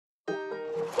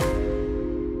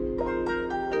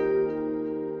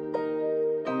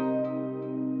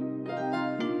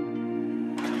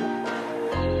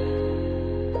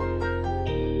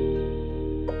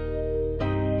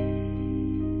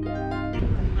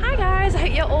guys, I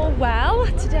hope you're all well.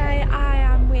 Today I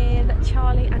am with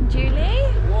Charlie and Julie.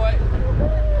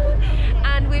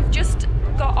 And we've just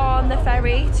got on the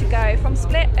ferry to go from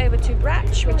Split over to Brac,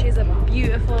 which is a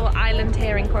beautiful island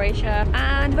here in Croatia.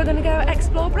 And we're gonna go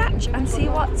explore Brac and see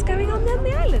what's going on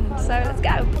the island. So let's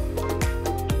go.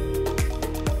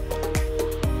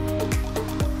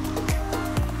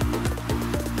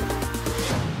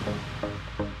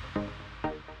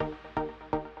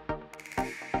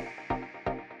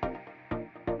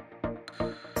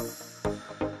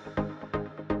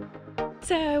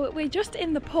 So we're just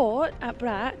in the port at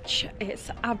Brac. It's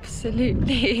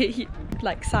absolutely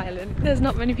like silent. There's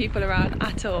not many people around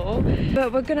at all.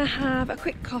 But we're gonna have a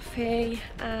quick coffee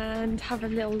and have a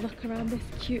little look around this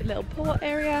cute little port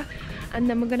area. And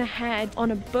then we're gonna head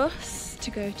on a bus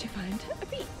to go to find a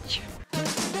beach.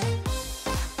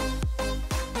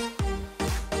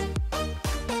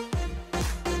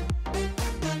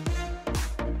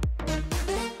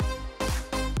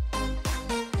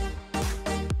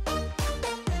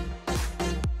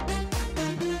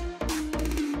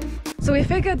 So we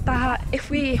figured that if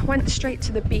we went straight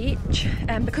to the beach,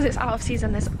 because it's out of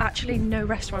season, there's actually no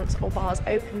restaurants or bars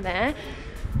open there.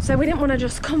 So we didn't want to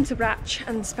just come to Brac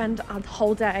and spend a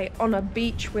whole day on a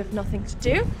beach with nothing to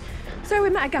do. So we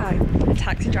met a guy, a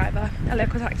taxi driver, a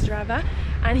local taxi driver,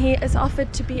 and he has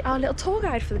offered to be our little tour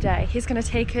guide for the day. He's going to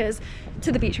take us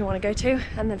to the beach we want to go to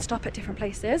and then stop at different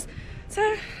places.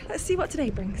 So let's see what today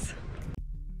brings.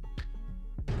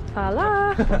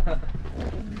 Voila!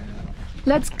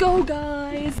 Let's go,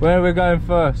 guys! Where are we going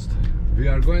first? We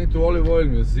are going to Olive Oil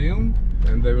Museum,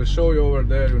 and they will show you over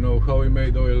there, you know, how we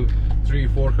made oil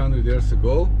 300-400 years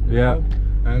ago. Yeah. Know?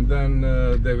 And then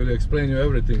they will explain you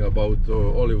everything about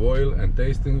olive oil and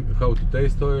tasting, how to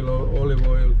taste olive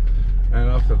oil. And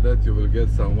after that you will get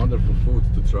some wonderful food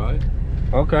to try.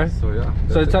 Okay. So yeah.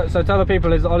 So tell the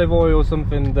people, is olive oil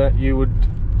something that you would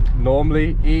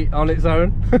normally eat on its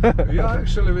own? Yeah,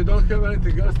 actually we don't have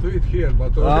anything else to eat here,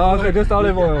 but okay, just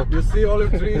olive oil. You see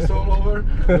olive trees all over,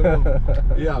 you know.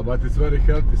 Yeah, but it's very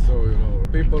healthy, so you know,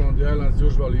 people on the islands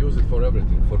usually use it for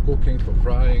everything, for cooking, for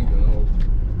frying, you know.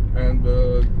 And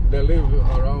they live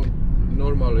around,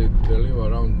 normally they live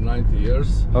around 90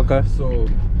 years. Okay. So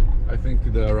I think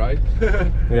they're right.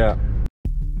 Yeah.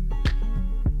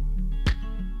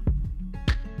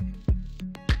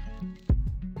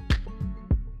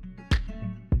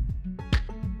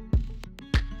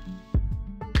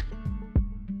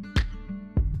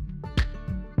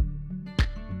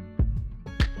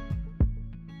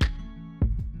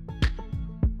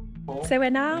 So we're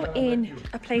now in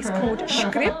a place called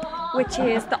Trogir, which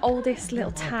is the oldest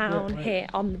little town here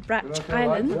on the Brac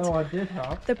Island.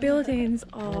 The buildings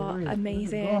are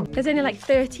amazing. There's only like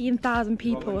 13,000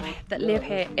 people that live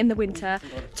here in the winter,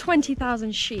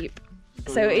 20,000 sheep.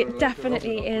 So it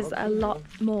definitely is a lot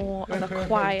more of a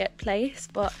quiet place,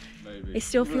 but it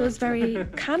still feels very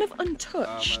kind of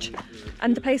untouched.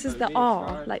 And the places that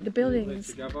are, like the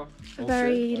buildings, are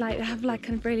very like, they have like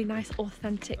a really nice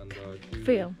authentic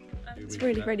feel. It's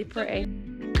really, really pretty.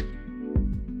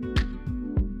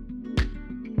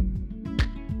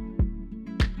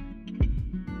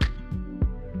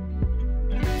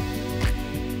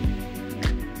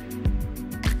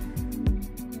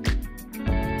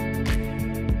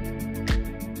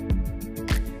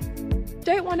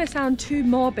 Don't want to sound too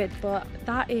morbid, but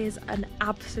that is an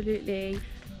absolutely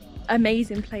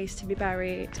amazing place to be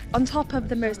buried. On top of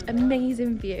the most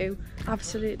amazing view,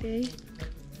 absolutely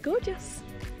gorgeous.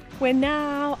 We're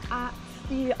now at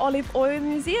the Olive Oil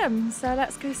Museum, so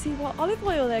let's go see what olive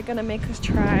oil they're gonna make us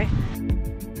try.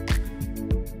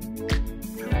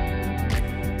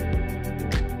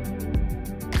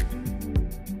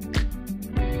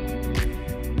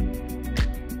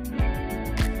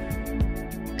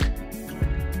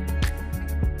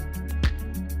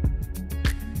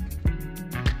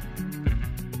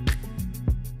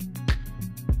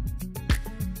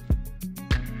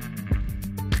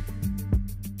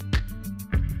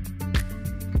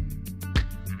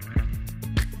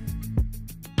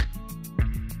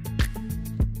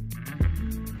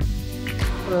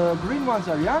 Green ones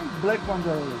are young, black ones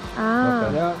are old. Ah.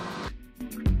 Okay. Yeah.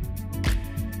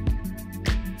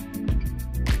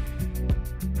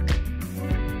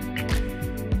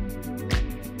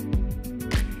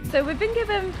 So we've been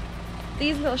given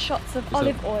these little shots of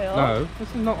olive oil. No, this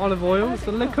is not olive oil, it's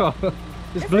a liquor.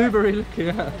 It's blueberry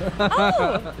liquor.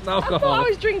 Oh! It's I alcohol. thought I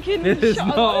was drinking It a is shot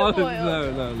not of olive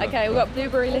olive, oil. no. Okay, we've got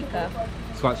blueberry liquor.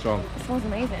 It's quite strong. It smells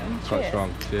amazing. It's quite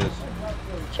strong. Cheers.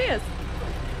 Cheers.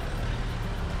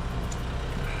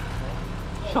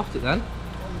 Shot it then.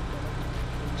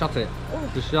 Chat it.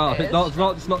 Just shout. It's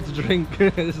not to drink.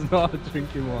 It's not a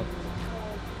drinking one.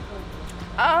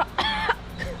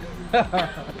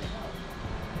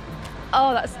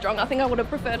 Oh, that's strong. I think I would have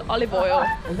preferred olive oil.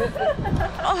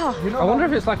 Oh. I wonder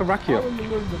if it's like a rakia.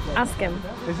 Ask him.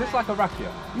 Is this like a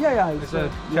rakia? Yeah, It's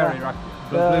a cherry rakia.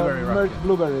 Blueberry rakia.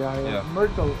 Blueberry, yeah.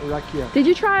 Myrtle rakia. Did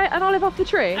you try an olive off the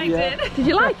tree? I did. Did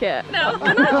you like it? No.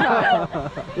 Can I try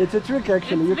it? It's a trick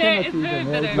actually. You cannot eat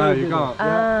them. No, you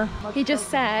can't. He just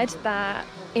said that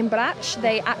in Brac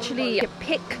they actually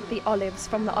pick the olives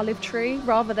from the olive tree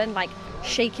rather than like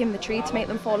shaking the tree to make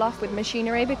them fall off with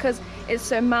machinery, because it's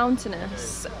so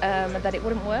mountainous that it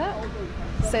wouldn't work.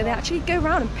 So they actually go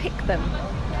around and pick them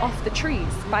off the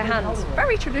trees by hand.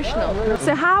 Very traditional.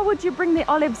 So how would you bring the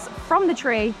olives from the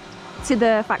tree to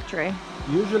the factory?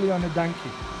 Usually on a donkey.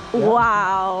 Yeah.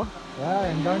 Wow. Yeah,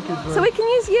 and donkeys. So we can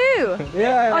use you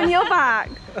on your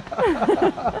back.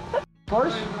 Of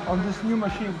course, on this new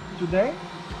machine today,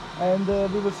 and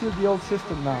we will see the old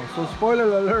system now. So spoiler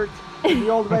alert, the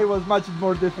old way was much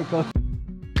more difficult.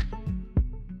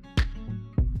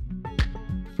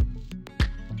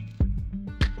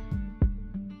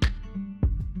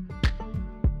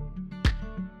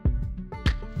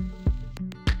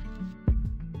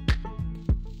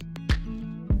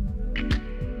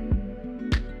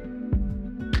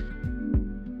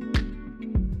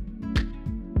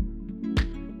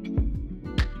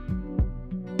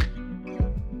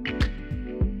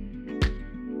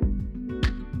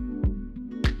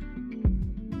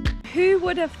 Who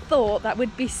would have thought that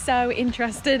would be so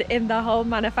interested in the whole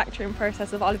manufacturing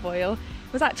process of olive oil?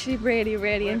 It was actually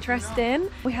really interesting.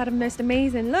 We had a most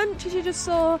amazing lunch, as you just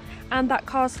saw, and that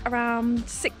cost around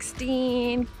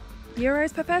 16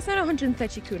 euros per person,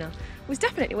 130 kuna. It was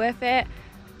definitely worth it.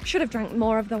 Should have drank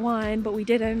more of the wine, but we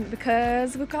didn't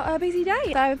because we've got a busy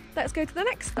day. So let's go to the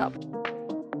next stop.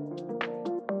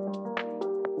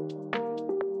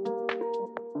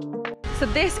 So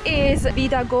this is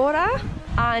Vida Gora,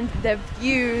 and the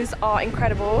views are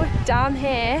incredible. Down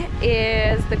here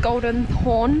is the Golden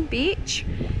Horn Beach.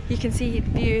 You can see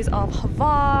the views of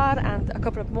Hvar and a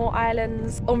couple of more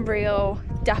islands. Unreal,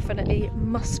 definitely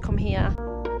must come here.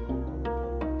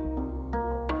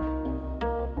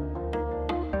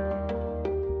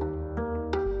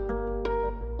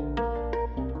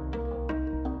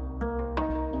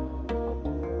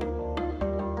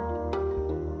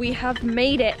 We have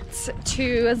made it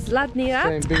to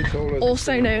Zlatnirat,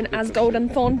 also known as Golden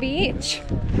Thorn Beach.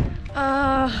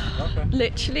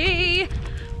 Literally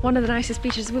one of the nicest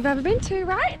beaches we've ever been to,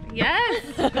 right? Yes.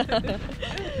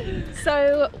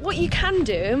 So what you can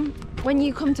do when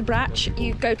you come to Brac,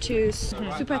 you go to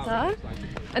Supetar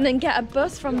and then get a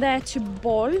bus from there to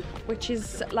Bol, which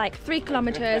is like 3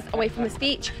 kilometers away from this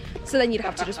beach. So then you'd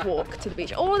have to just walk to the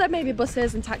beach, or there may be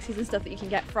buses and taxis and stuff that you can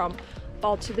get from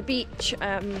Bol to the beach.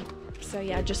 So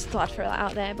yeah, just thought I'd throw that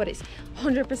out there, but it's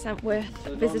 100% worth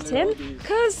visiting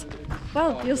because,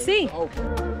 well, you'll see.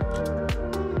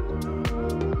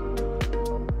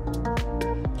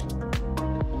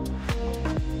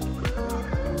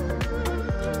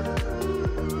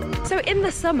 So in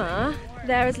the summer,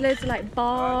 there is loads of like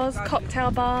bars,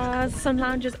 cocktail bars, sun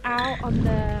lounges out on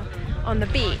the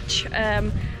beach.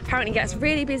 Apparently it gets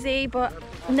really busy, but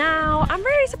now I'm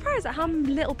really surprised at how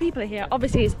little people are here.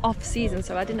 Obviously it's off season,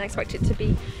 so I didn't expect it to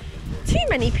be too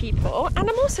many people. And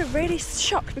I'm also really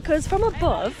shocked because from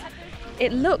above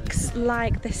it looks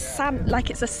like the sand, like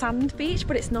it's a sand beach,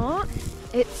 but it's not.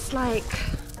 It's like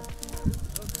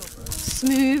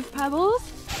smooth pebbles.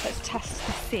 Let's test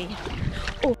the sea.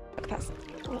 Oh,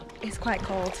 it's quite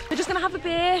cold. We're just gonna have a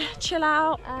beer, chill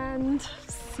out, and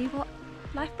see what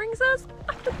life brings us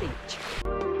at the beach.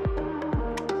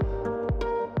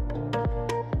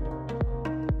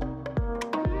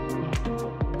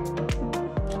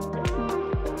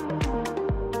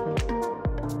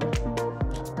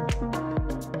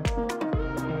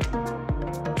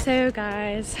 So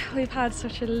guys, we've had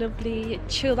such a lovely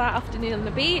chilled out afternoon on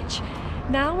the beach.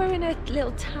 Now we're in a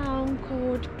little town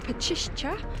called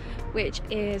Pachišća, which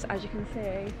is, as you can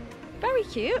see, very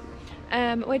cute.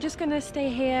 We're just going to stay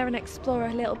here and explore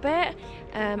a little bit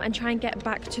and try and get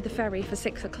back to the ferry for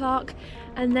 6 o'clock.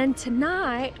 And then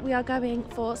tonight we are going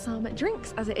for some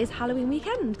drinks as it is Halloween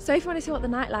weekend. So if you want to see what the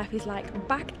nightlife is like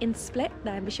back in Split,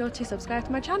 then be sure to subscribe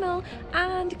to my channel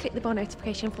and click the bell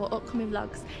notification for upcoming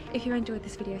vlogs. If you enjoyed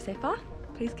this video so far,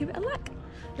 please give it a like.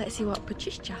 Let's see what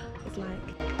Pachišća is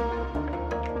like.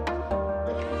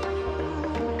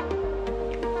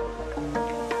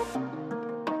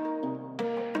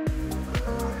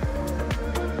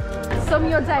 Sum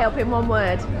your day up in one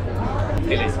word.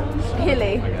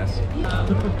 Hilly. I guess.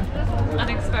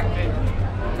 Unexpected.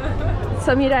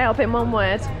 Sum your day up in one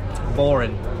word.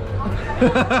 Boring.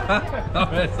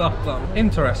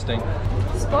 Interesting.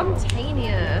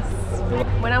 Spontaneous.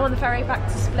 When I'm on the ferry back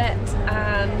to Split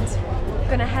and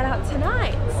gonna head out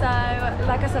tonight. So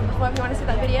like I said before, if you want to see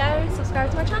that video, subscribe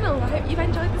to my channel. I hope you've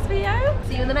enjoyed this video.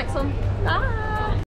 See you in the next one. Bye.